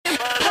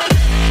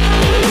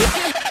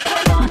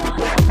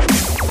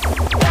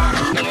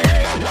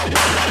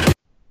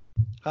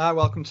Hi,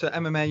 welcome to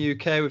MMA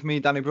UK with me,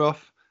 Danny Brough.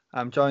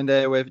 I'm joined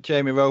here with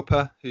Jamie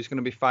Roper, who's going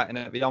to be fighting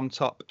at the On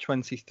Top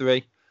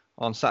 23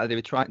 on Saturday,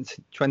 the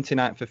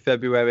 29th of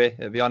February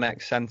at the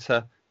Onyx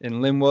Centre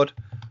in Linwood.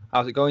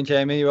 How's it going,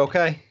 Jamie? You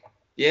okay?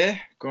 Yeah,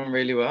 going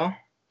really well.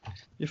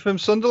 You're from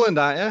Sunderland,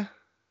 aren't you?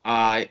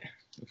 Aye,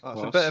 of That's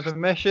a course. bit of a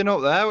mission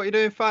up there. What are you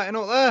doing fighting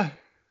up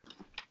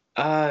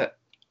there?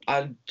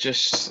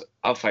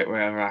 I'll fight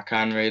wherever I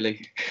can,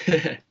 really.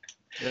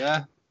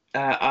 Yeah.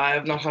 I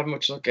have not had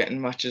much luck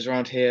getting matches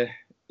around here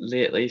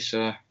lately,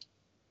 so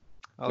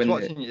I was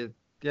watching you.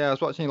 Yeah, I was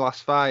watching your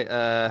last fight,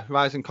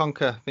 Rise and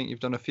Conquer. I think you've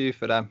done a few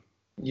for them.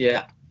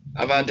 yeah,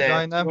 I've You had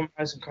enjoying them?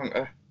 Rise and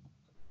Conquer.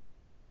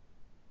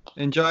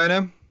 Enjoying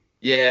them?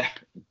 Yeah,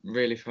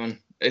 really fun.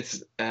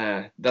 It's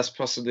that's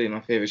possibly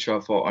my favorite show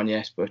I've fought on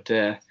yet, but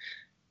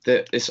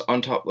this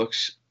On Top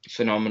looks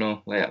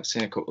phenomenal. Like I've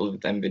seen a couple of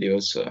them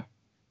videos, so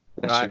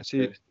that Right.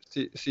 should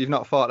be So you've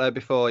not fought there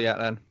before yet,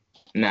 then?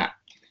 nah.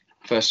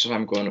 First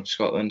time going up to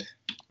Scotland.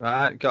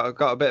 Right. Got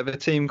a bit of a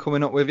team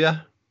coming up with you.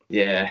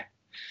 Yeah.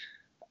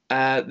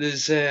 I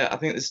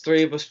think there's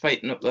three of us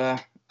fighting up there,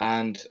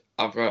 and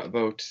I've got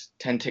about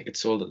 10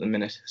 tickets sold at the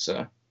minute,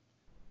 so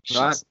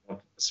Right.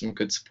 some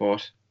good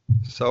support.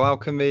 So how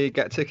can we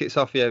get tickets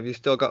off you? Have you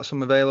still got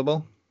some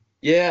available?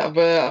 Yeah,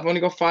 I've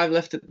only got 5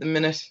 left at the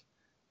minute.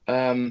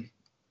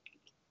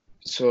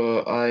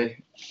 So I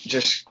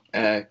just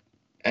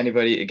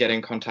anybody to get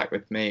in contact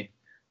with me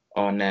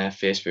on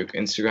Facebook,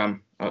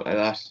 Instagram, out like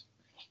that.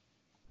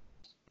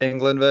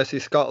 England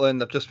versus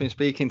Scotland. I've just been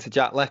speaking to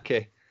Jack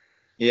Leckie.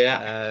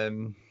 Yeah.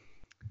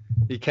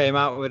 He came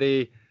out with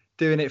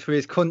doing it for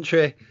his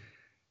country,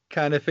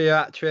 kind of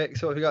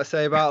theatrics. What have you got to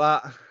say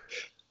about that?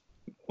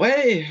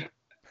 Well,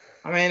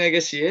 I mean, I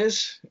guess he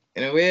is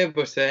in a way,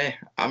 but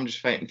I'm just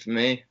fighting for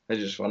me. I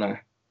just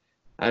wanna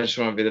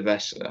be the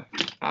best.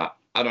 I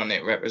don't need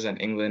to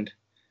represent England.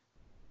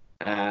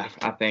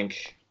 I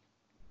think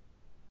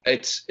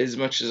it's as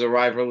much as a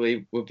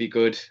rivalry would be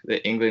good.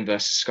 The England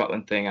versus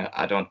Scotland thing.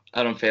 I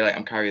don't feel like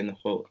I'm carrying the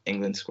whole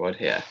England squad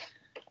here.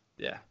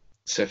 Yeah.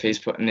 So if he's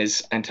putting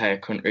his entire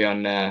country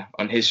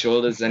on his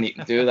shoulders, then he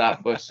can do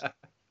that. But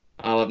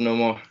I'll have no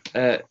more.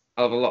 I'll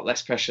have a lot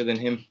less pressure than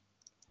him.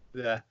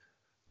 Yeah.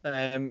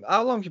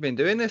 How long have you been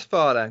doing this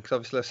for then? Because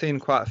obviously I've seen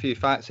quite a few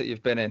fights that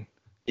you've been in.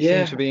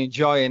 Yeah. Seems to be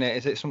enjoying it.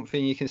 Is it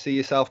something you can see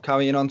yourself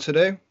carrying on to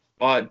do?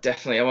 Oh,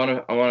 definitely.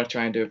 I wanna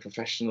try and do it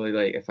professionally,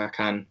 like if I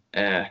can.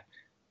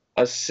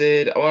 I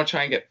said I want to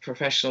try and get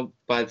professional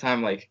by the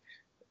time like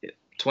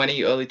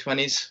early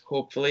 20s,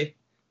 hopefully.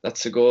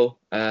 That's the goal.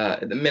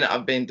 At the minute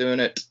I've been doing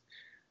it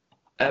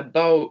I've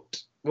been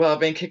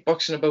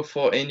kickboxing about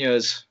 14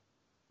 years.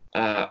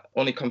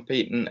 Only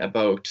competing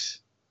about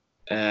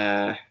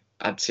I'd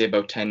say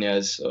about 10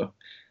 years. So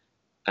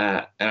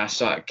and I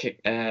started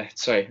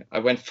I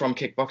went from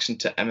kickboxing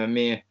to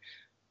MMA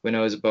when I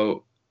was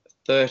about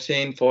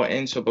 13,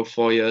 14, so about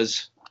 4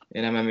 years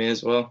in MMA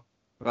as well.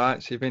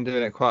 Right, so you've been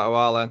doing it quite a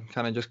while then,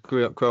 kind of just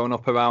growing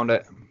up around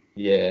it.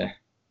 Yeah,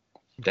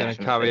 Gonna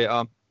definitely. carry it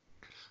on.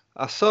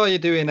 I saw you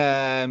doing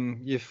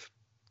you've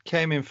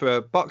came in for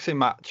a boxing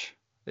match.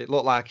 It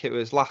looked like it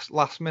was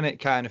last minute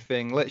kind of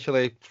thing.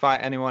 Literally fight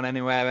anyone,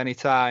 anywhere,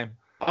 anytime.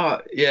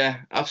 Oh yeah,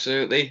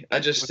 absolutely. I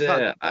just Was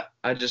that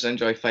I just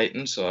enjoy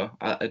fighting, so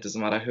it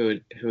doesn't matter who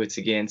it's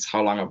against,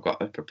 how long I've got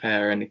to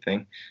prepare or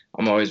anything.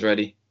 I'm always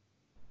ready.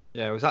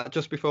 was that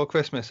just before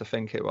Christmas, I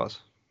think it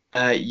was.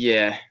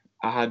 Yeah,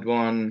 I had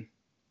one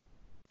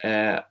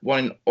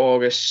in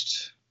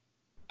August,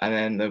 and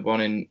then the one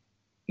in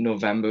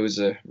November was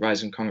a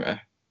Rise and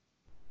Conquer.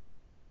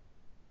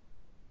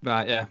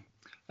 Right, yeah.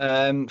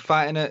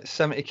 Fighting at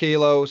 70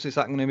 kilos, is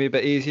that going to be a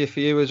bit easier for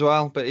you as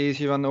well? A bit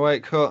easier on the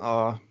weight cut,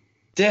 or?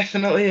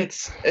 Definitely,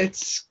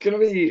 it's gonna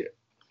be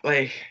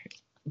like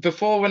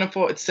before when I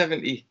fought at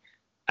 70.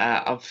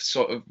 I've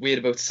sort of weighed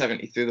about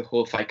 70 through the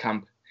whole fight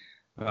camp.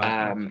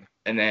 Right.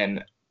 And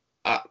then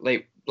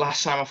like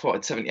last time I fought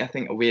at 70, I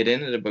think I weighed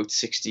in at about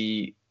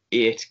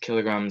 68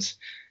 kilograms.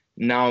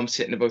 Now I'm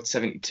sitting about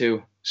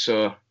 72,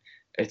 so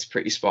it's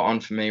pretty spot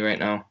on for me right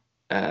now.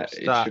 I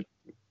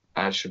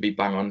should be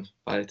bang on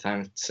by the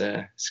time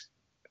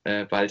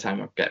by the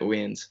time I get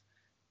wins.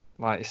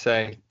 Like you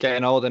say,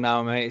 getting older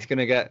now, mate. It's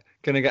gonna get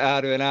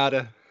harder and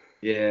harder.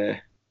 Yeah.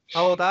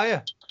 How old are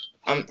you?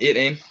 I'm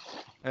 18.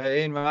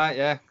 18, right?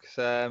 Yeah.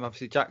 'Cause,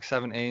 obviously Jack's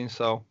 17,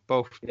 so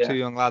both two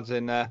young lads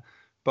in there,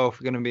 both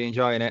are gonna be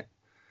enjoying it.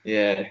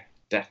 Yeah,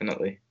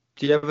 definitely.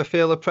 Do you ever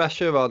feel the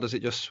pressure, or does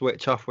it just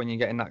switch off when you're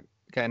getting that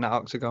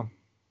octagon?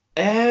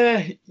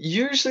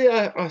 Usually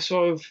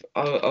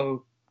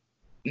I'll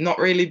not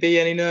really be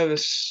any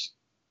nervous,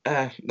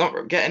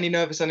 not get any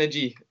nervous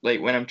energy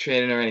like when I'm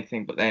training or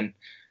anything. But then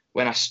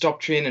when I stop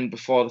training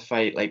before the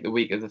fight, like the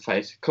week of the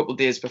fight, a couple of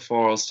days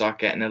before, I'll start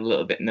getting a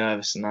little bit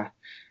nervous and that.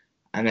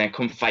 And then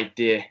come fight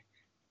day,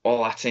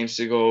 all that seems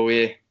to go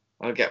away.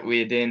 I'll get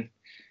weighed in,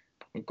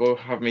 I'll go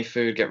have my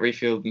food, get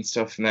refueled and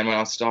stuff. And then when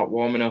I'll start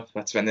warming up,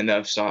 that's when the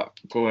nerves start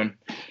going.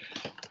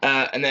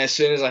 And then as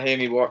soon as I hear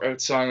me workout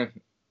song,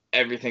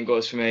 everything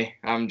goes for me.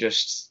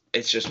 It's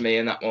just me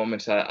in that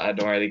moment. I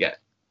don't really get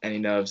any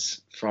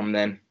nerves from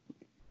then.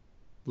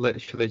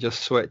 Literally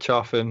just switch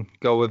off and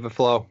go with the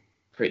flow.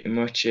 Pretty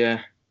much,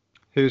 yeah.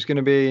 Who's going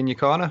to be in your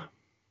corner?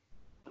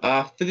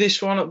 For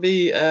this one, it'll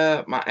be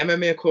my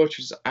MMA coach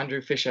was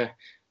Andrew Fisher,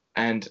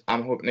 and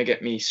I'm hoping to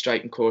get me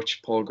striking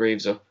coach Paul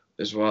Greaves up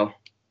as well.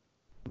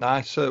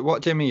 Nice.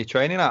 What gym are you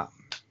training at?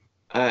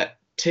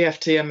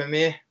 TFT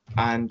MMA,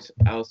 and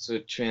I also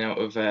train out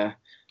of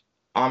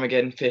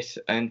Armageddon Fit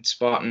and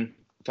Spartan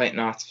Fighting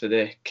Arts for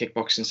the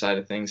kickboxing side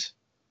of things.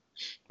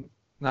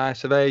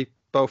 Nice. Are they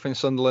both in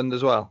Sunderland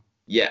as well?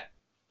 Yeah.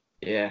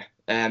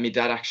 My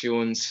dad actually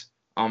owns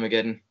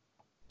Armageddon,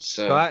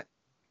 so Right.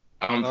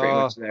 I'm pretty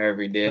much there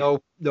every day.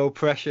 No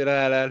pressure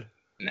there then.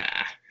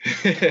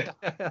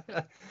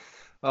 Nah.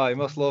 Oh, he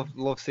must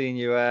love seeing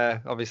you.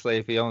 Obviously,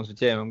 if he owns the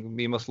gym,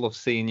 he must love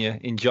seeing you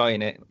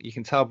enjoying it. You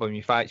can tell by when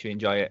you fight, you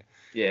enjoy it.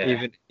 Yeah.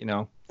 Even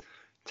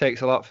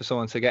takes a lot for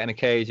someone to get in a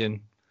cage and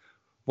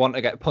want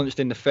to get punched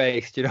in the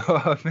face. Do you know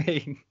what I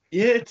mean?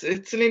 Yeah,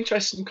 it's an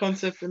interesting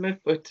concept in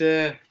it, but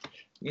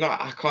no,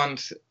 I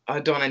can't. I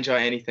don't enjoy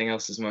anything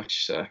else as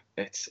much. So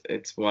it's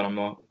what I'm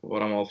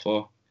all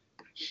for.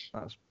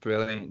 That's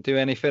brilliant. Do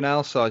anything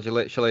else, or do you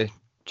literally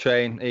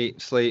train,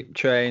 eat, sleep,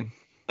 train?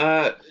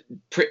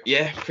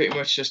 Pretty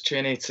much just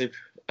train, eat, sleep.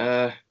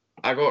 I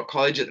go to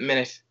college at the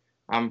minute.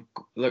 I'm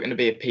looking to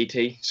be a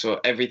PT,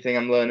 so everything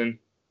I'm learning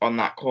on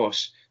that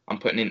course, I'm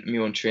putting into my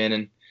own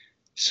training.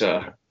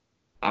 So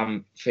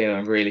I'm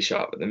feeling really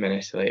sharp at the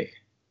minute. Like,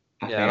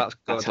 I think that's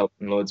good. That's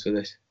helping loads with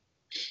it.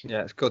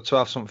 Yeah, it's good to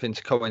have something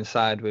to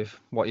coincide with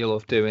what you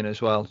love doing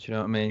as well. Do you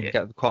know what I mean? Yeah.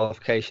 Get the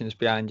qualifications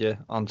behind you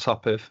on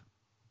top of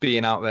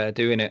being out there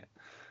doing it.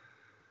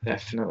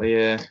 Definitely,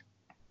 yeah.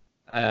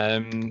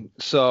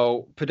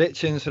 So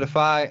predictions for the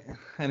fight?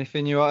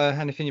 Anything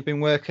you've been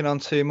working on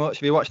too much?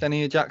 Have you watched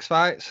any of Jack's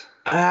fights?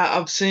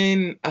 I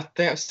think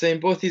I've seen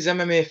both his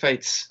MMA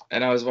fights,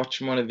 and I was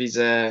watching one of his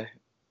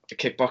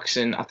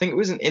kickboxing. I think it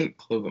was an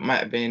Interclub. It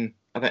might have been.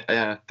 I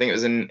think it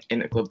was an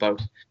Interclub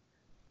bout.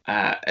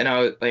 And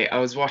I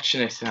was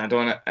watching it, and I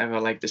don't ever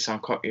like to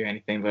sound cocky or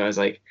anything, but I was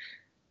like,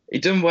 he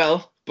done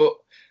well, but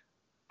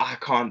I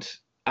can't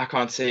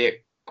see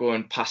it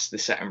going past the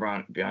second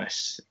round, to be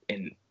honest,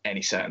 in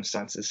any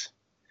circumstances.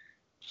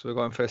 So we're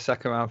going for a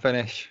second round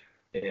finish.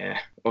 Yeah,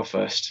 or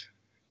first.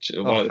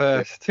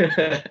 First.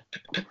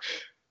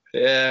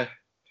 Yeah.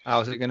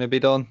 How's it going to be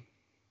done?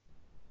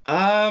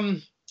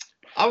 I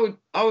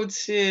would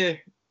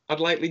say I'd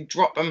likely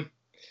drop him,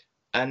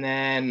 and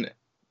then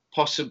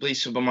possibly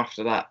sub him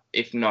after that.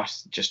 If not,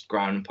 just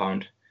ground and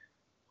pound.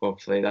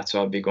 Hopefully, that's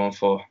what I'd be going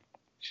for.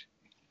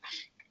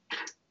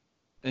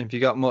 Have you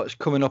got much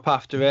coming up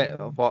after it?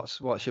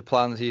 What's your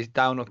plans? Are you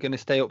going to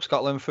stay up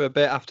Scotland for a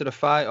bit after the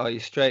fight, or are you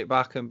straight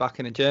back in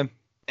the gym?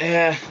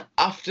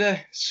 After,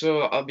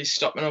 so I'll be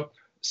stopping up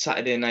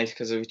Saturday night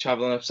because I'll be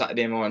travelling up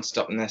Saturday morning,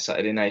 stopping there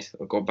Saturday night.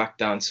 I'll go back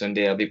down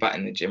Sunday. I'll be back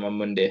in the gym on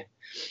Monday.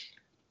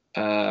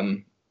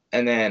 And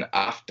then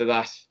after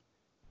that,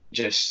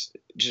 just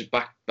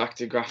back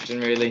to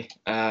grafting really.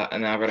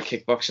 And then I've got a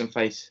kickboxing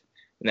fight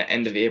in the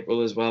end of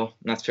April as well,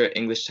 and that's for an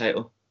English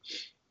title.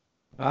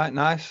 Right,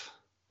 nice.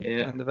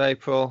 Yeah. End of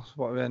April.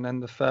 What are we in?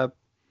 End of Feb.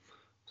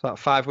 Is that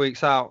 5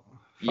 weeks out?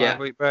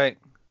 5-week break.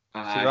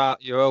 So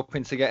you're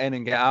hoping to get in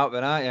and get out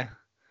then, aren't you?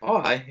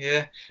 Oh,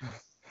 yeah.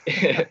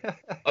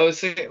 I was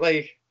thinking,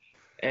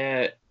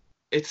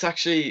 it's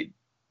actually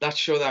that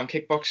show that I'm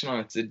kickboxing on.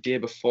 It's the day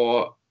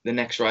before the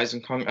next Rise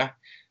and Conquer,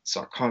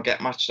 so I can't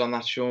get matched on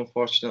that show,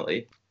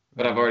 unfortunately.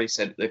 But I've already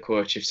said to the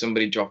coach, if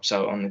somebody drops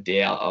out on the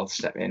day, I'll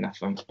step in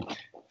if I'm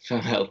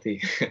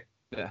healthy.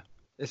 Yeah.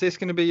 Is this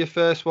going to be your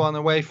first one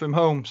away from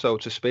home, so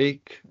to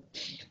speak?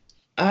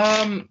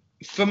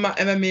 For my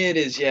MMA, it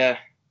is, yeah.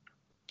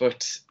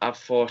 But I've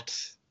fought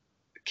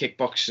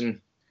kickboxing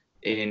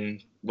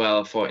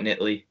I fought in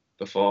Italy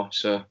before,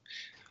 so.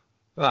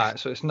 Right,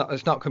 so it's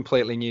not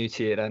completely new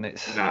to you then.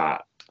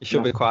 You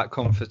should be quite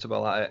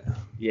comfortable at it.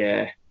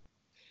 Yeah.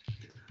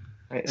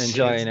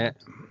 Enjoying it.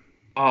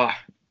 Oh,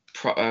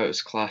 it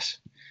was class.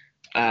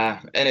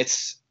 And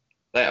it's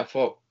like I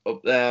fought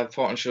up there, I've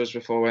fought on shows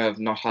before where I've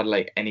not had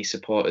like any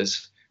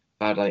supporters.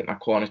 I've had like my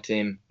corner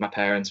team, my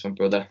parents, my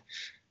brother.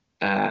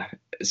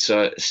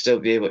 So still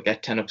be able to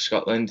get 10 up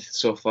Scotland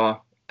so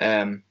far.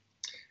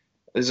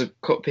 There's a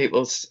couple of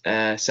people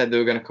said they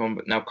were going to come,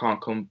 but now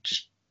can't come,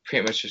 just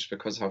pretty much just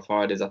because of how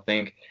far it is, I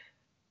think.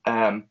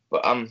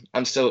 But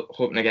I'm still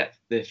hoping to get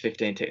the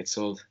 15 tickets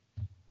sold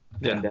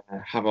and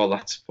have all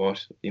that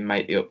support. Be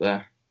mighty up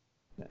there.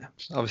 Yeah.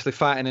 Obviously,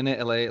 fighting in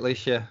Italy, at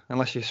least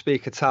unless you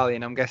speak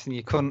Italian, I'm guessing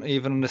you couldn't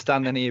even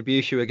understand any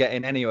abuse you were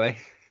getting anyway.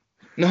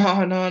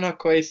 No, not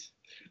quite.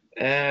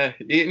 You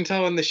can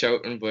tell when they're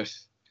shouting, but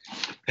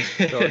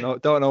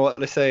don't know what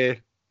they're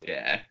saying.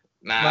 Yeah,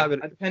 nah.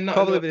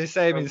 Probably be the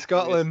same in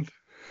Scotland.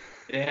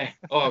 Yeah.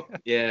 Oh,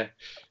 yeah.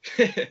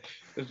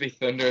 It'd be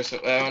thunderous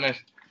up there, wouldn't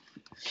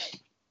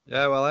it?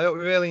 Yeah, well, I hope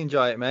you really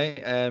enjoy it,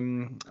 mate. I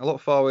look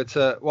forward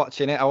to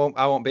watching it. I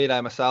won't be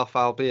there myself.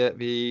 I'll be at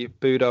the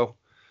Budo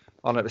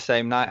on at the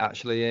same night,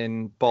 actually,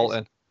 in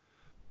Bolton.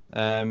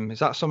 Is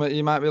that something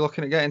you might be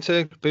looking at getting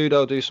to?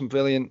 Budo do some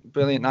brilliant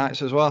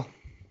nights as well.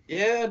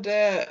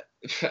 Yeah,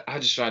 I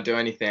just try to do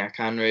anything I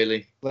can,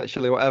 really.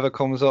 Literally whatever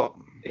comes up.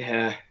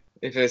 Yeah,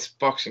 if it's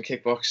boxing,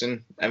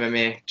 kickboxing,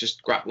 MMA,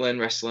 just grappling,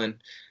 wrestling.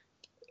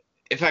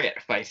 If I get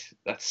a fight,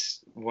 that's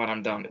what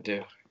I'm down to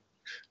do.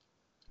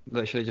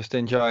 Literally just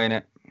enjoying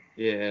it.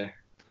 Yeah.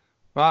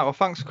 Right, well,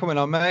 thanks for coming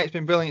on, mate. It's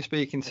been brilliant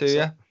speaking to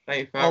you.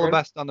 Thank you. All the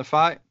best on the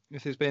fight.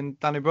 This has been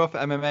Danny Brough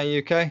at MMA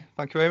UK.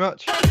 Thank you very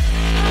much.